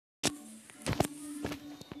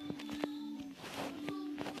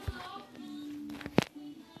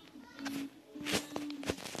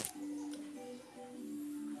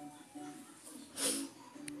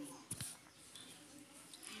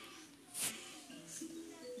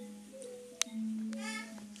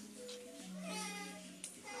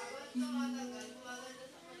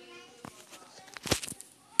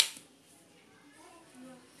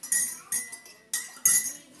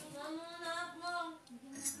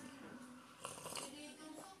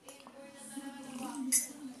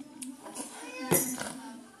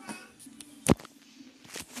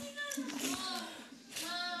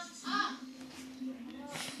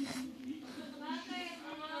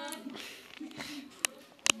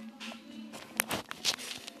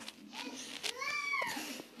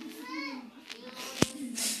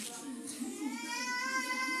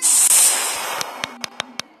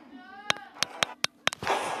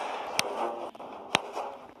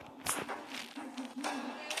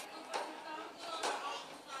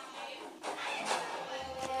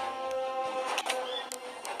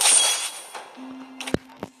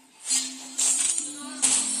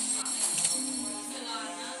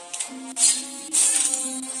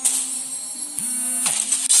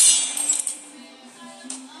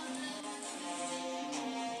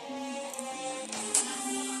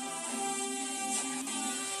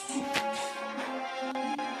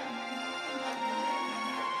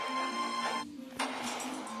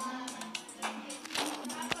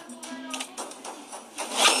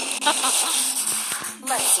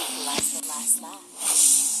Let's see who has the last laugh.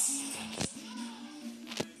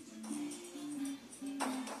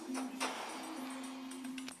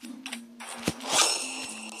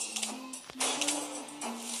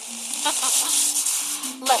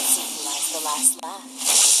 Let's see who has the last laugh.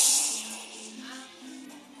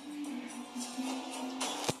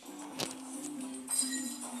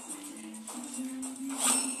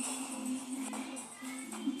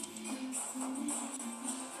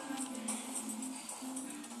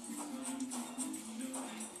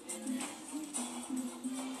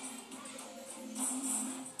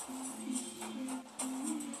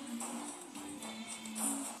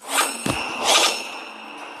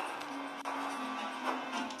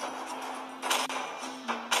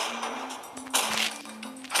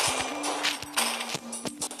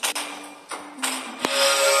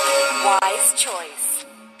 Wise choice.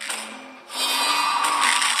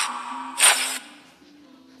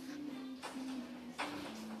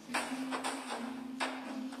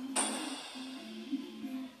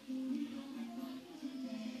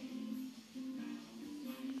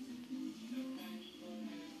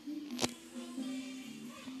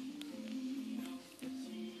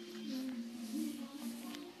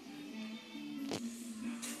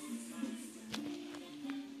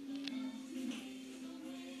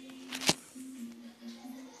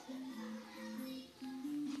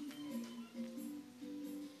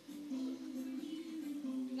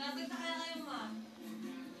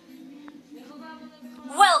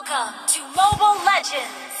 Welcome to Mobile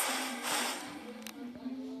Legends!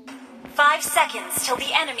 5 seconds till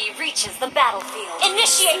the enemy reaches the battlefield.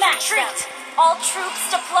 Initiate retreat! All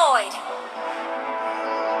troops deployed!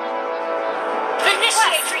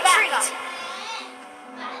 Initiate retreat!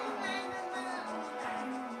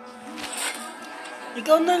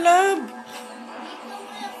 Ikaw na, love!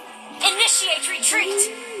 Initiate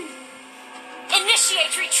retreat!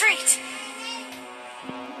 Initiate retreat!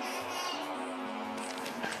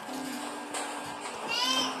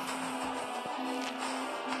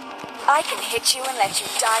 I can hit you and let you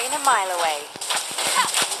die in a mile away.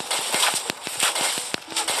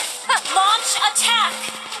 Launch attack!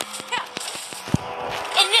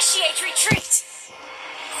 Initiate retreat!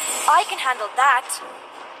 I can handle that.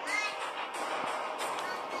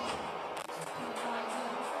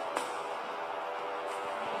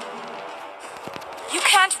 You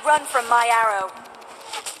can't run from my arrow.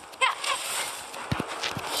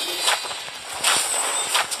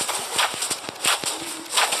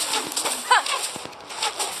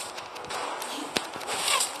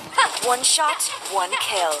 One shot, one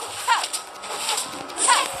kill.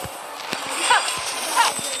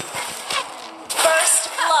 First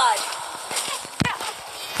blood.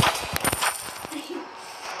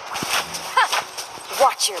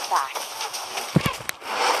 Watch your back.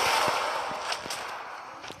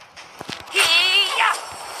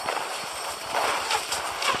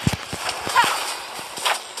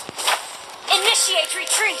 Initiate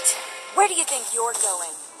retreat. Where do you think you're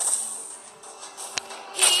going?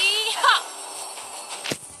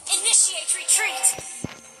 Initiate retreat.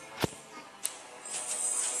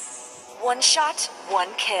 One shot,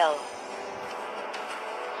 one kill.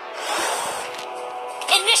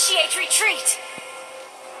 Initiate retreat.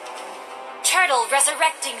 Turtle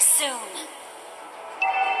resurrecting soon.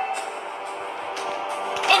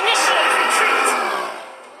 Initiate retreat.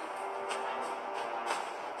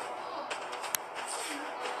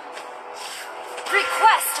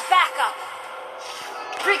 Request backup.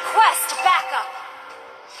 Request backup.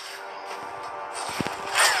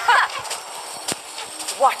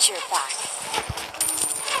 Watch your back.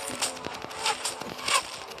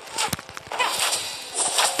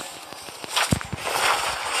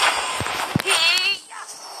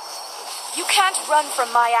 You can't run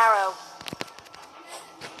from my arrow.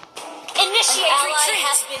 Initiate retreat. An ally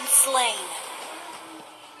has been slain.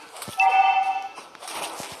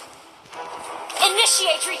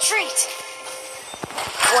 Initiate retreat.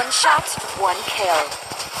 One shot, one kill.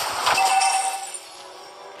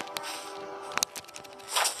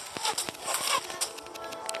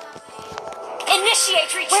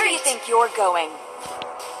 Initiate retreat. Where do you think you're going?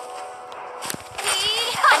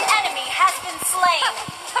 An enemy has been slain.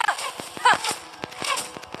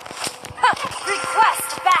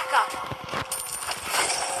 Request backup.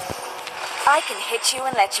 I can hit you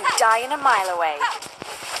and let you die in a mile away.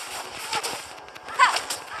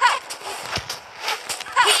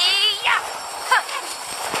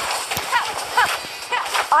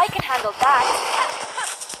 I can handle that.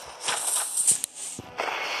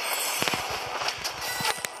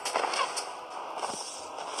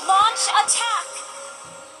 Launch attack!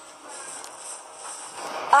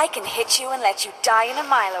 I can hit you and let you die in a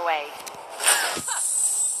mile away.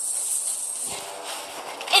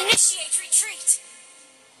 Initiate retreat!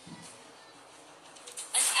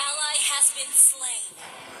 An ally has been slain.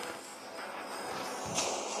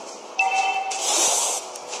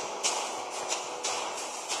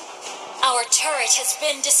 Our turret has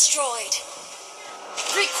been destroyed.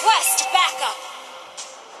 Request backup!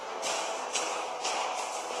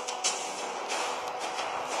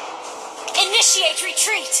 Initiate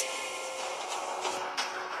retreat!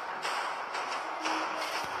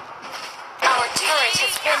 Our turret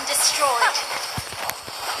has been destroyed.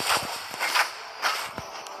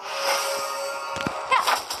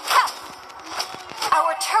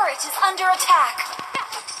 Our turret is under attack.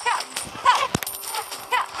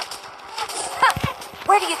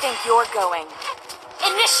 Where do you think you're going?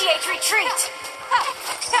 Initiate retreat!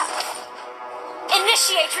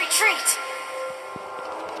 Initiate retreat!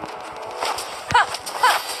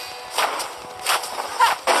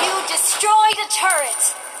 You destroyed a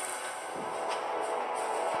turret!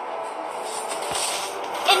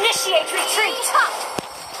 Initiate retreat!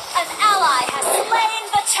 An ally has slain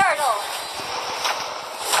the turtle!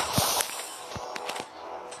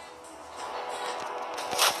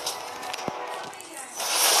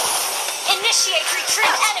 Initiate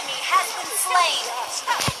retreat! An enemy has been slain!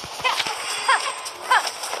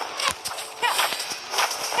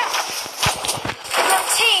 Your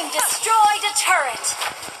team destroyed a turret!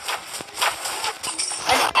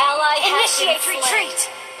 An ally has been slain. Initiate retreat!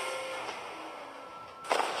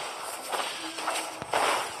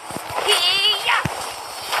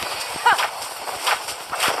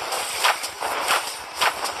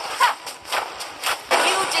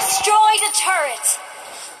 You destroyed a turret!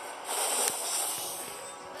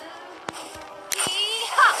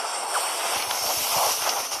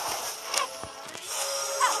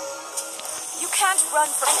 You can't run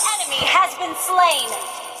from... An enemy has been slain!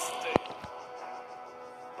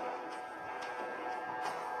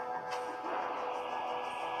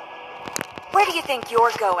 Where do you think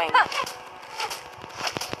you're going?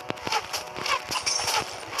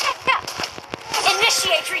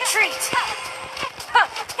 Initiate retreat!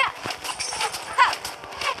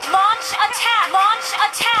 Launch attack! Launch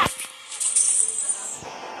attack!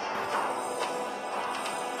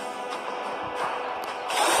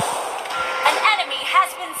 An enemy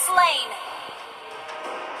has been slain!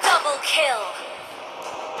 Double kill!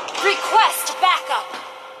 Request backup!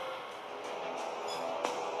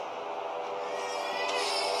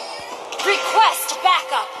 Request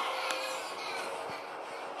backup!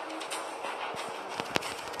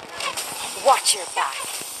 Watch your back.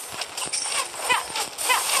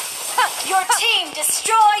 Your team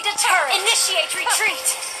destroyed a turret! Initiate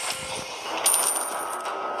retreat!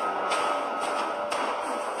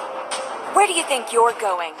 Where do you think you're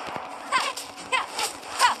going?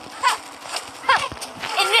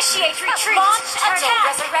 Initiate retreat! Launch attack!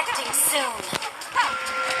 Resurrecting soon!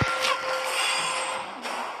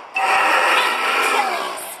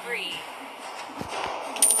 Killing spree!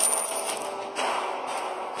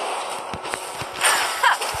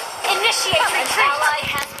 Initiate retreat! An ally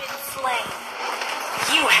has been slain.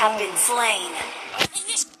 You have been slain.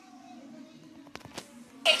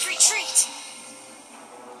 Initiate retreat!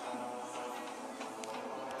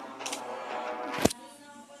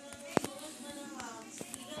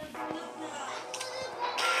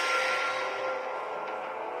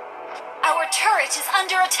 Our turret is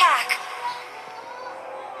under attack.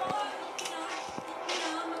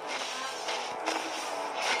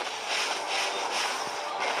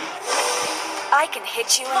 I can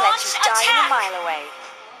hit you and let you die in a mile away.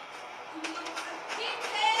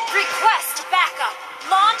 Request backup.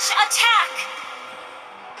 Launch attack.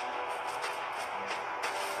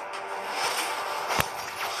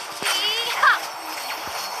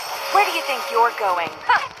 Where do you think you're going?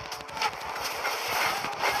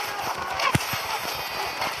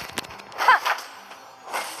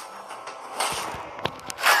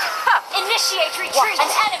 Initiate retreat.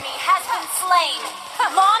 An enemy has been slain.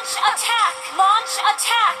 Launch attack. Launch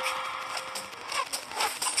attack.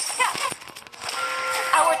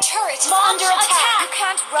 Our turret is under attack. You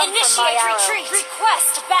can't run from my Initiate arrows. retreat.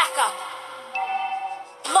 Request backup.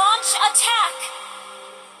 Launch attack.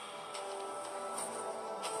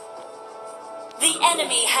 The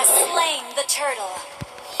enemy has slain the turtle.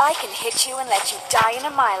 I can hit you and let you die in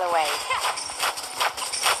a mile away.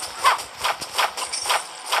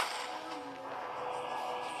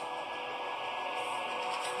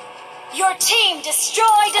 Your team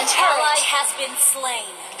destroyed a turret. An ally has been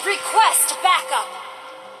slain. Request backup.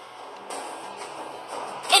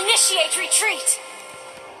 Initiate retreat.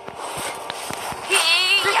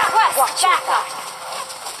 Watch back up.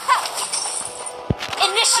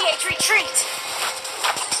 Initiate retreat.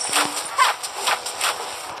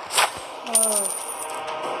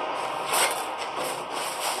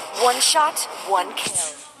 One shot, one kill.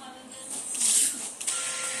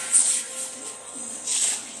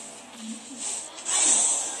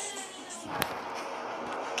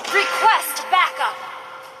 Request backup.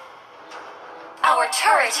 Our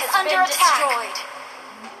turret has been destroyed.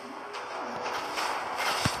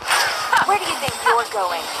 Where do you think you're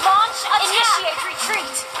going? Launch attack. Initiate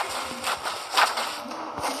retreat.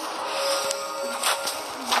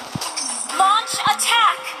 Launch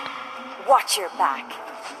attack. Watch your back.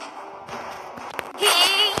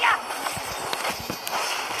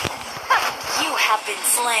 You have been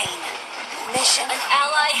slain. Mission. An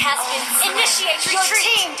ally has been slain. Initiate retreat. Your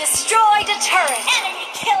team destroyed a turret. Enemy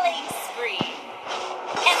killing spree.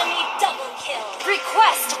 Enemy double kill.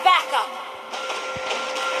 Request backup.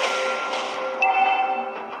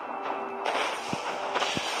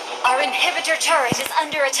 Our inhibitor turret is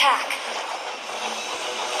under attack.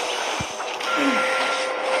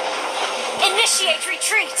 Initiate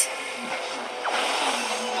retreat.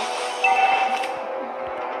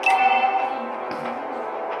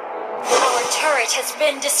 Our turret has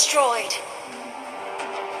been destroyed.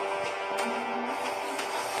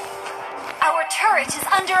 Our turret is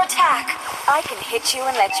under attack. I can hit you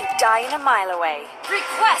and let you die in a mile away.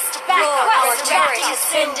 Request backup. Our turret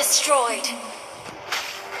has been destroyed.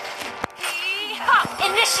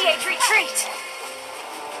 Initiate retreat.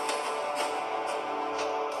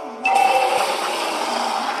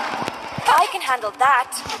 I can handle that.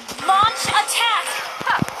 Launch attack.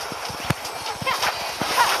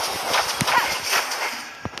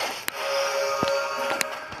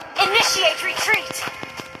 Initiate retreat.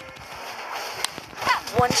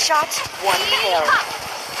 One shot, one kill.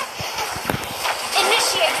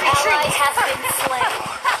 Initiate retreat. Ally has been slain.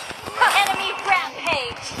 Enemy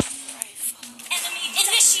rampage. Enemy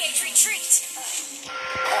initiate retreat.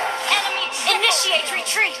 Enemy initiate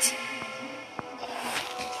retreat.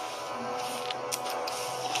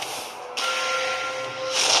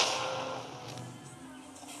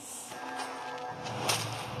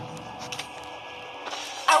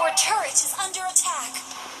 Our turret is under attack.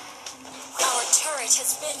 Our turret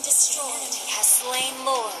has been destroyed. Enemy has slain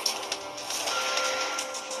Lord.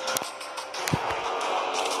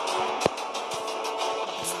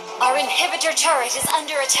 Our inhibitor turret is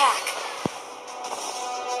under attack.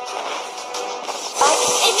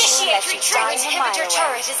 Initiate retreat. Inhibitor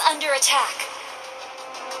turret is under attack.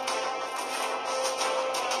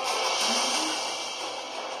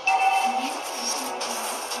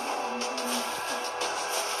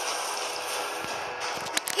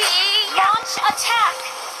 Launch attack.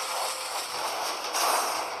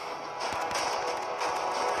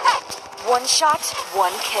 One shot,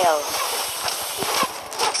 one kill.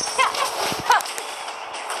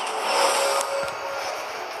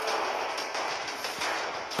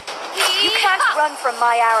 You can't run from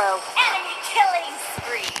my arrow. Enemy killing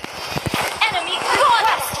spree. Enemy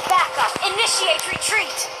request backup. Initiate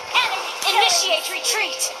retreat. Enemy initiate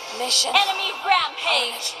retreat. Mission. Enemy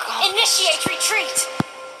rampage. Initiate retreat.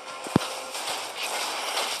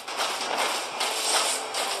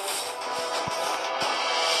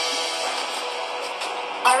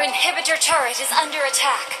 Our inhibitor turret is under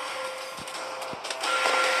attack.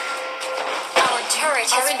 Our turret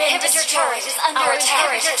has been destroyed. Our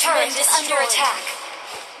inhibitor turret is under attack.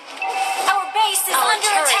 Our base is under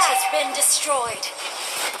attack. Our turret has been destroyed.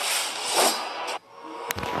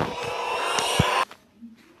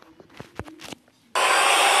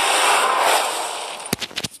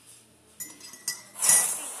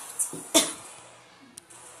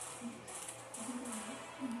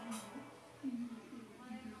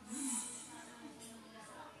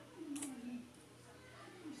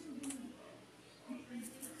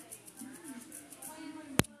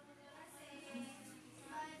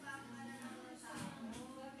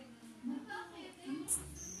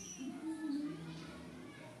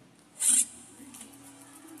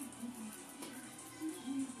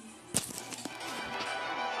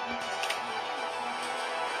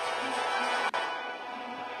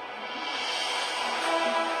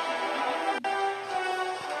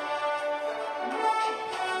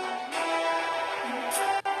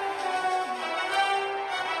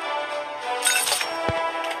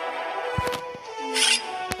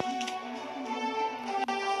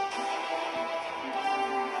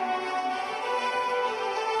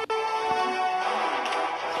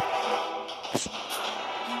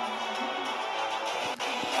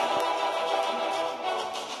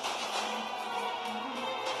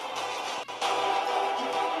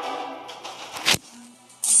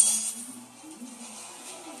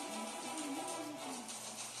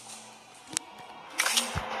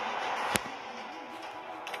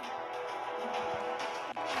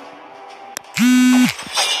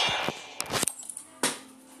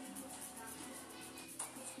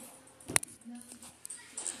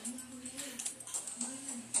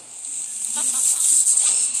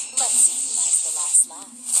 last laugh.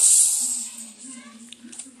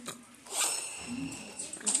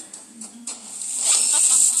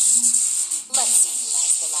 Let's see who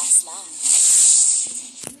has the last laugh.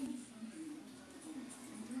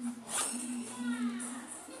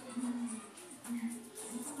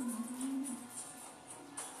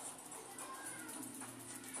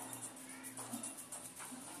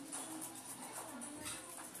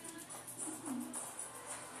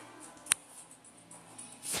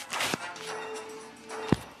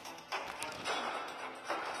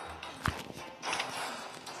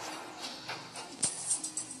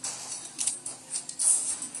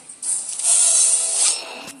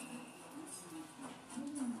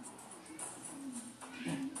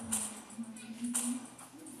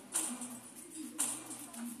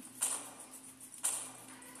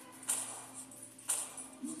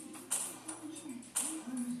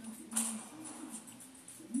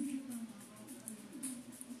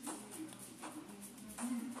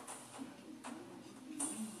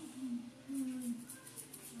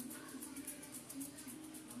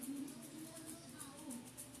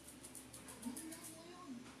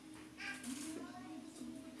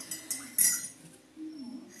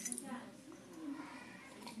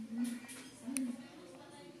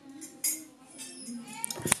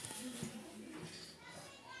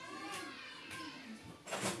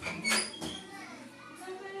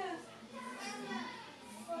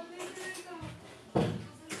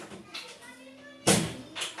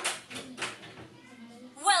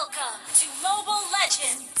 Welcome to Mobile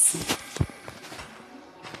Legends!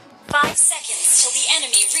 5 seconds till the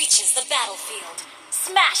enemy reaches the battlefield.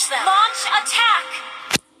 Smash them! Launch attack!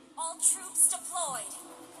 All troops deployed.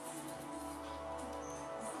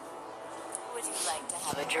 Would you like to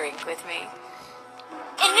have a drink with me?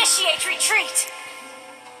 Initiate retreat!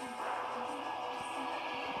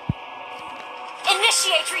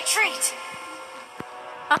 Initiate retreat!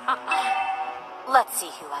 Let's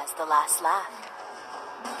see who has the last laugh.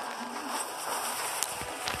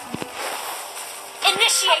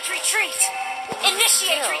 Initiate retreat!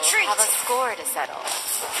 Initiate Still retreat! have a score to settle.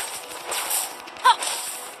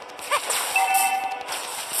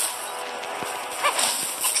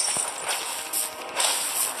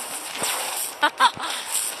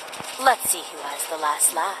 Let's see who has the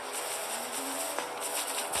last laugh.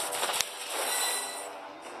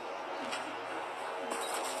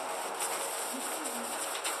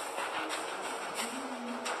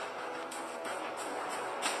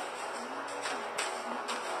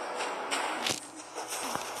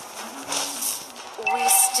 We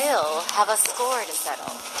still have a score to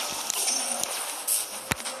settle.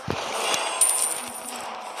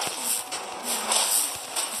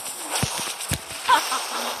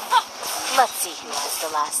 Let's see who has the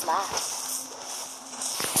last laugh.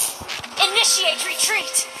 Initiate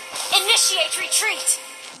retreat! Initiate retreat!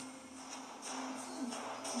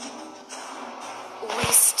 We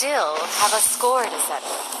still have a score to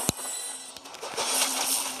settle.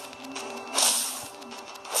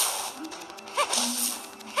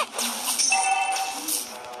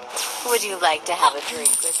 Would you like to have a drink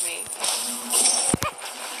with me?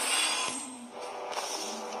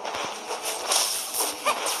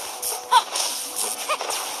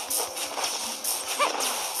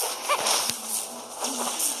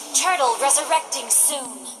 Turtle resurrecting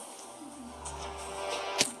soon.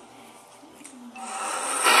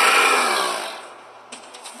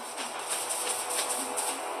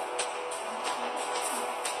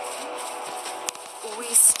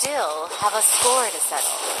 We still have a score to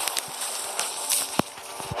settle.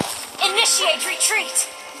 Initiate retreat!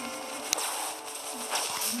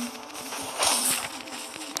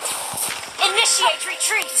 Initiate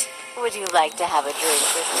retreat! Would you like to have a drink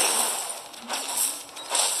with me?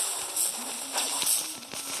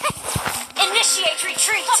 Initiate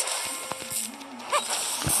retreat!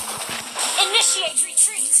 Initiate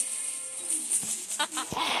retreat!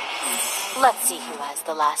 Let's see who has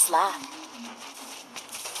the last laugh.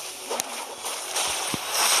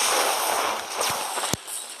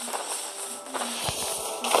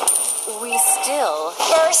 We still...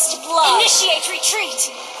 First blood! Initiate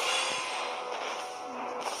retreat!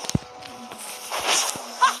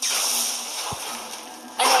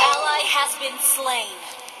 An ally has been slain.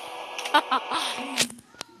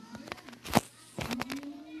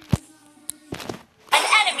 An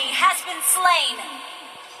enemy has been slain.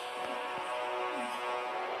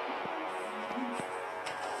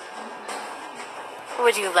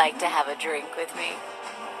 Would you like to have a drink with me?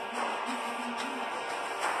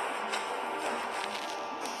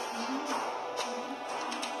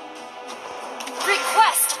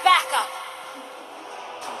 Request backup.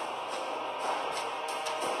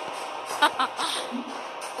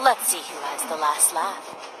 Let's see who has the last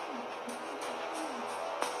laugh.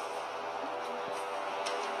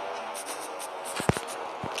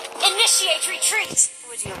 Initiate retreat!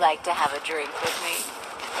 Would you like to have a drink with me?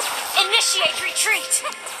 Initiate retreat!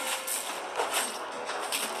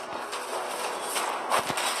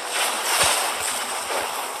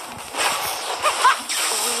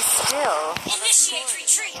 We still... Initiate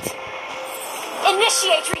retreat!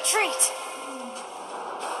 Initiate retreat!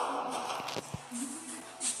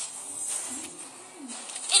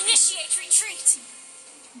 Initiate retreat!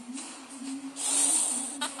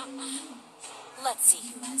 Let's see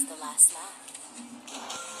who has the last laugh.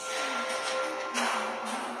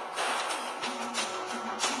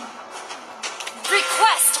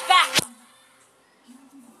 Request backup!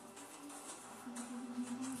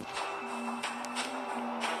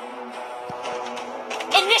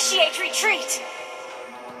 Initiate retreat!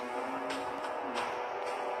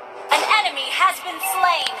 An enemy has been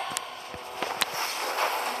slain!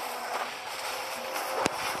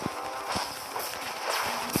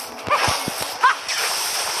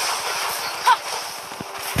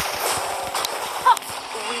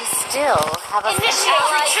 We still have a...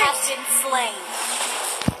 Initiate retreat! Has been slain!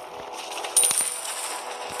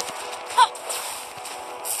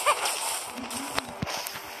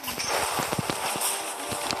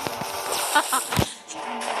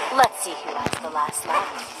 Let's see who has the last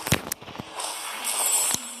laugh.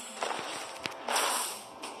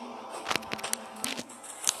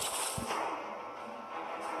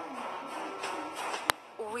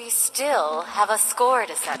 We still have a score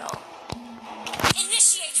to settle.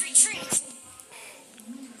 Initiate retreat!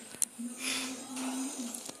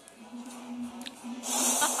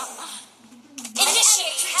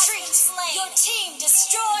 Initiate retreat! Your team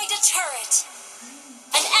destroyed a turret!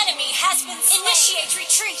 An enemy has been slain! Initiate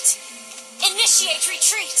retreat! Initiate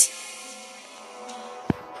retreat!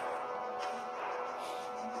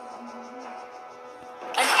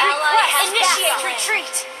 An ally has initiate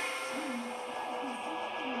retreat!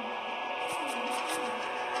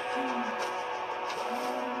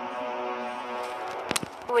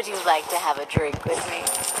 Would you like to have a drink with me?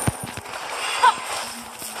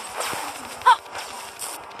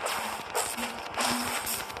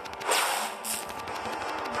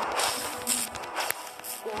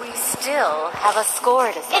 We still have a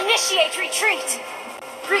score to settle. Initiate retreat!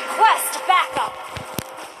 Request backup!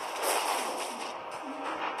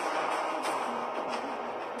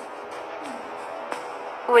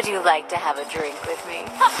 Would you like to have a drink with me?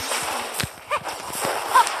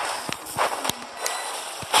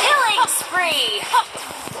 Killing spree!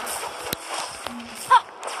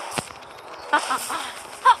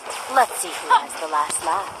 Let's see who has the last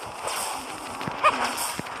laugh.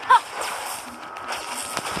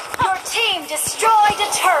 Your team destroyed a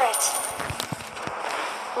turret!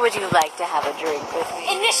 Would you like to have a drink with me?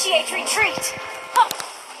 Initiate retreat!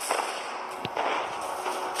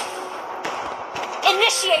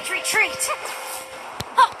 Initiate retreat!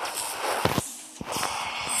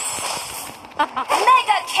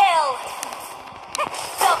 Mega kill!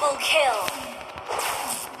 Double kill!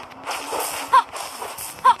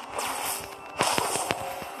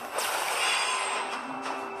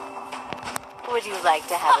 Would you like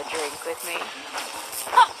to have a drink with me?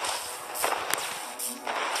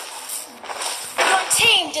 Your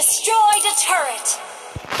team destroyed a turret!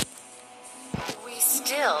 We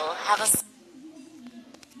still have a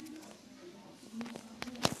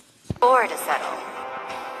score to settle.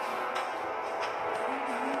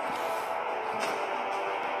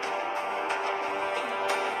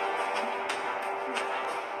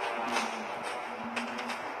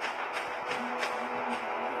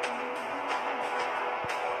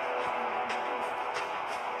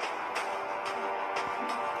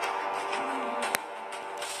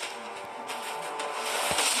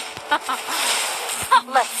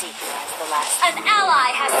 Let's see who has the last. An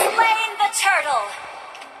ally has slain the turtle!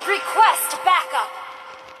 Request backup!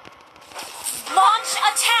 Launch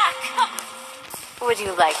attack! Would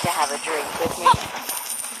you like to have a drink with me?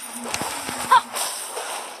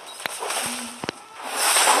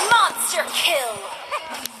 Monster kill!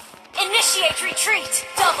 Initiate retreat!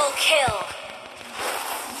 Double kill!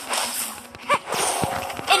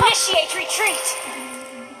 Initiate retreat!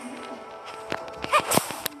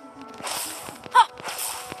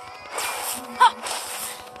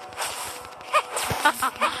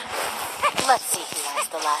 Let's see who has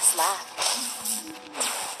the last laugh.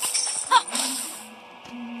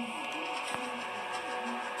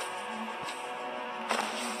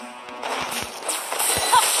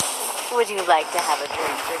 Would you like to have a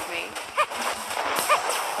drink with me?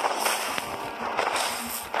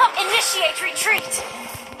 Initiate retreat!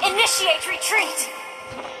 Initiate retreat!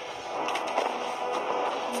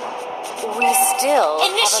 We still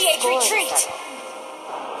Initiate have a score to retreat! settle.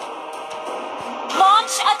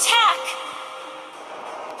 Launch attack!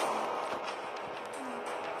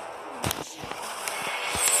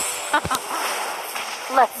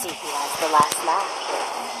 Let's see who has the last laugh.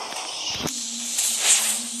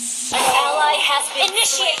 An ally has been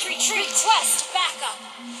Initiate retreat! Request backup!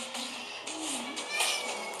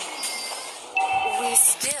 We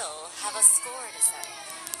still have a score to settle.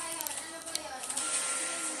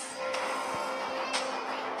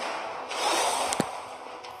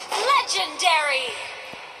 Legendary!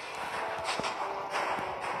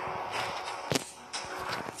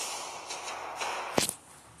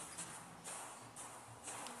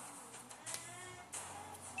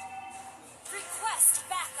 Request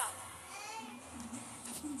backup!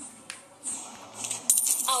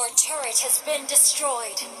 Our turret has been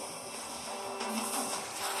destroyed.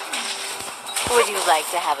 Would you like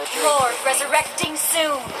to have a drink? Lord, with me? resurrecting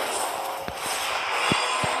soon!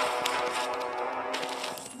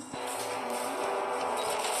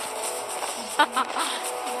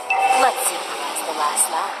 Let's see who has the last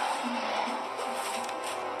laugh.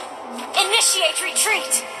 Initiate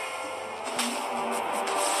retreat!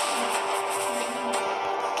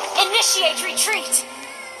 Initiate retreat!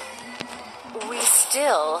 We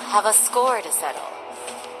still have a score to settle.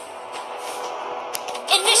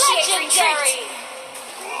 Initiate retreat!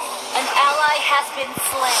 An ally has been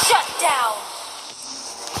slain. Shut down!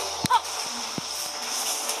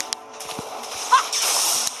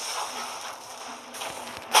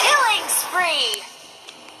 Killing spree!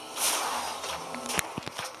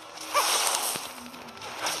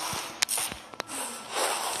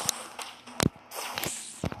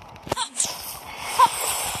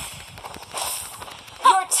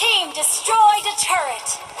 Your team destroyed a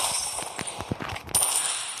turret!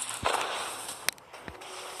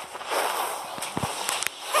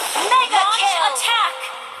 Mega kill! Attack!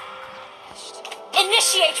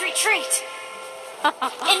 Initiate retreat!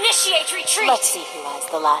 Initiate retreat! Let's see who has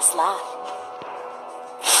the last laugh.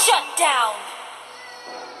 Shut down!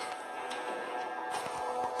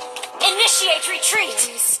 Initiate retreat!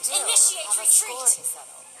 We still Initiate have a score retreat! to settle.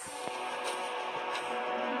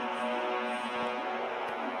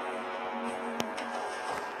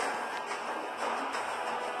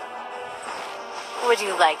 Would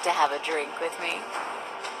you like to have a drink with me?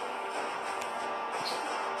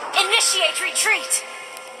 Initiate retreat!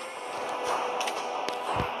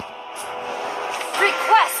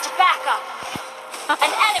 Request backup!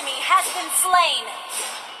 An enemy has been slain!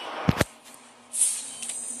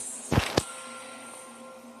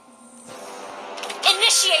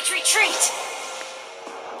 Initiate retreat!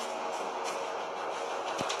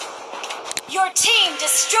 Your team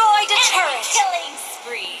destroyed a turret! Killing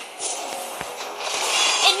spree!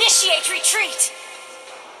 Initiate retreat!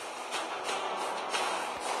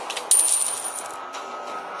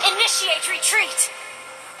 Initiate retreat!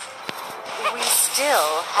 We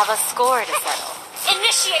still have a score to settle.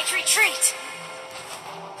 Initiate retreat!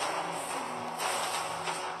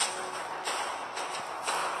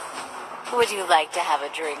 Would you like to have a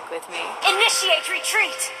drink with me? Initiate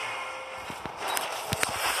retreat!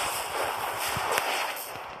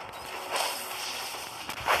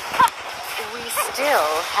 We still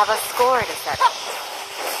have a score to settle.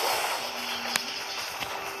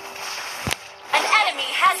 An enemy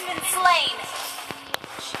has been slain!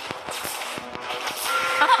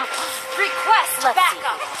 Request Let's see who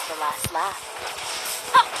backup! has the last laugh.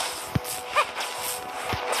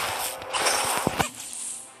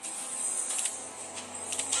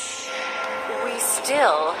 We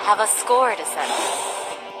still have a score to settle.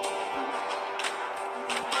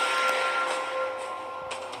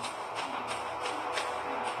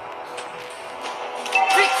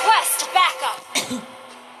 Request backup!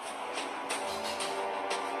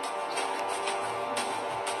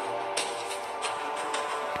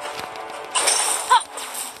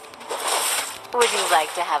 Would you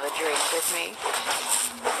like to have a drink with me?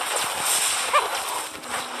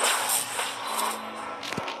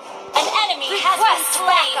 An enemy has been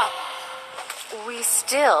slain! Backup. We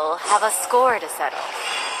still have a score to settle.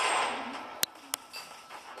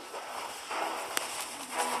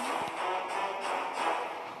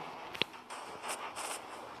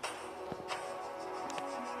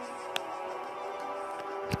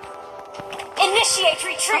 Initiate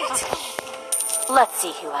retreat! Let's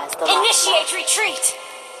see who has the last Initiate retreat!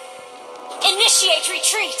 Initiate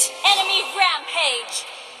retreat! Enemy rampage!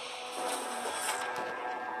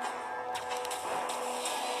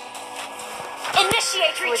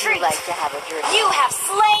 Initiate laugh. Would retreat! you like to have a drink? You have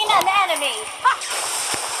slain an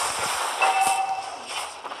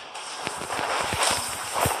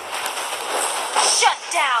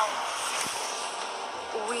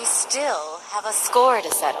a score to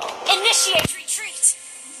settle. Initiate retreat!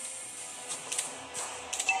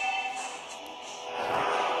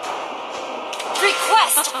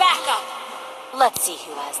 Request backup! Let's see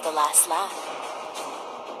who has the last laugh.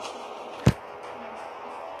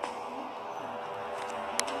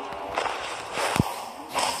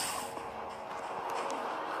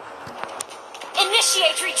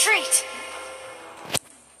 Initiate retreat!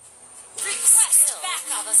 Request Still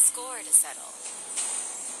backup! have a score to settle.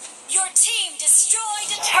 Your team destroyed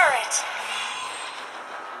a turret!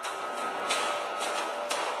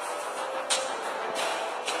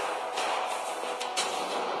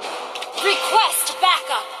 Request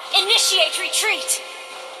backup! Initiate retreat!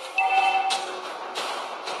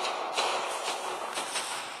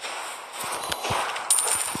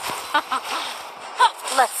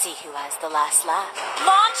 Let's see who has the last laugh.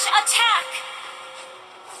 Launch attack!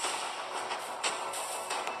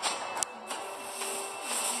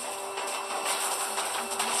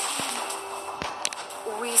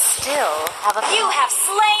 We still have a... You have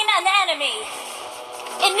slain an enemy!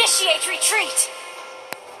 Initiate retreat!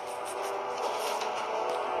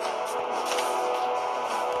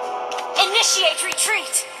 Initiate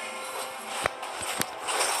retreat!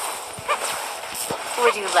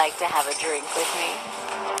 Would you like to have a drink with me?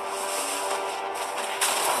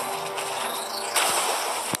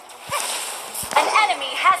 An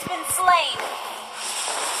enemy has been slain!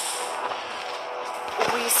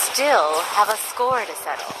 We still have a score to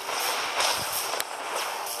settle.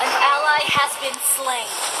 An ally has been slain.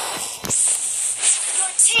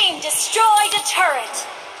 Your team destroyed a turret!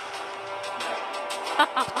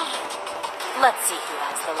 Let's see who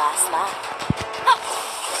has the last laugh.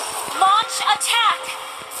 Launch attack!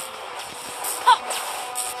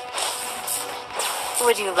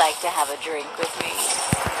 Would you like to have a drink with me?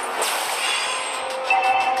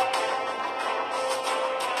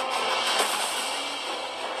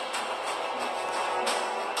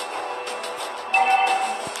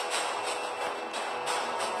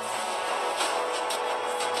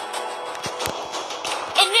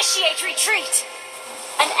 Initiate retreat!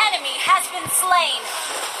 An enemy has been slain!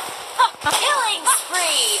 Killing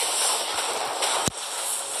spree!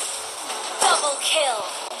 Double kill!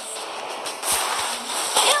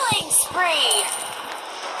 Killing spree!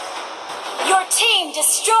 Your team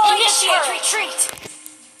destroyed Initiate retreat!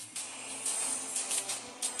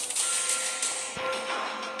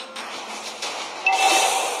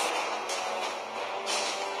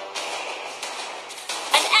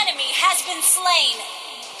 An enemy has been slain!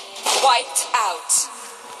 Wiped out.